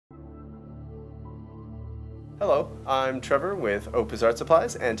Hello, I'm Trevor with Opus Art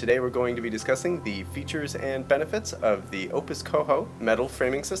Supplies, and today we're going to be discussing the features and benefits of the Opus COHO metal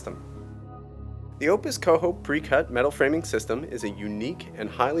framing system. The Opus COHO pre-cut metal framing system is a unique and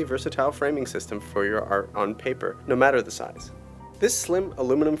highly versatile framing system for your art on paper, no matter the size. This slim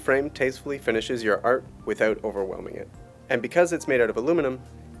aluminum frame tastefully finishes your art without overwhelming it. And because it's made out of aluminum,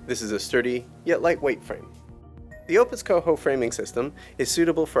 this is a sturdy yet lightweight frame. The Opus COHO framing system is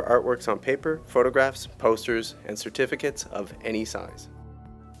suitable for artworks on paper, photographs, posters, and certificates of any size.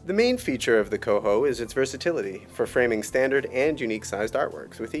 The main feature of the COHO is its versatility for framing standard and unique sized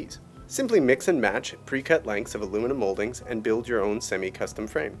artworks with ease. Simply mix and match pre-cut lengths of aluminum moldings and build your own semi-custom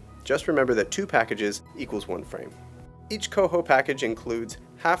frame. Just remember that 2 packages equals 1 frame. Each COHO package includes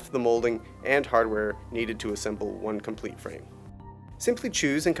half the molding and hardware needed to assemble one complete frame. Simply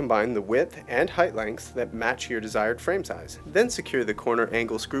choose and combine the width and height lengths that match your desired frame size. Then secure the corner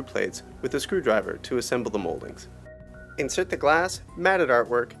angle screw plates with a screwdriver to assemble the moldings. Insert the glass, matted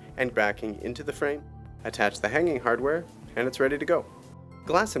artwork, and backing into the frame. Attach the hanging hardware, and it's ready to go.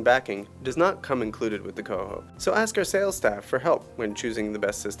 Glass and backing does not come included with the COHO, so ask our sales staff for help when choosing the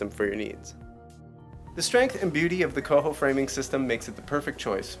best system for your needs. The strength and beauty of the COHO framing system makes it the perfect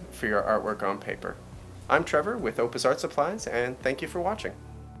choice for your artwork on paper. I'm Trevor with Opus Art Supplies, and thank you for watching.